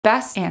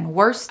best and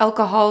worst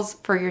alcohols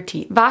for your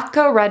teeth.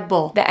 Vodka Red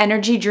Bull, the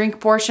energy drink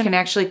portion, can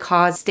actually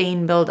cause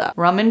stain buildup.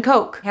 Rum and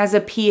Coke has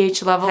a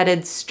pH level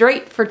headed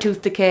straight for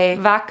tooth decay.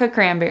 Vodka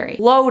Cranberry,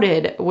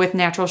 loaded with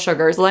natural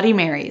sugars. Bloody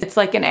Marys, it's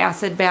like an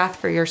acid bath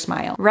for your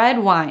smile. Red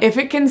wine, if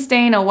it can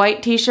stain a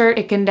white t-shirt,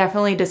 it can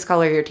definitely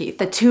discolor your teeth.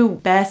 The two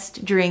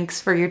best drinks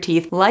for your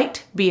teeth: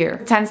 light beer,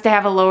 it tends to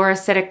have a lower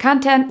acidic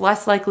content,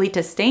 less likely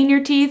to stain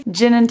your teeth.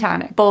 Gin and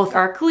tonic, both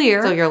are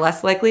clear, so you're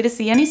less likely to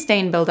see any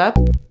stain buildup.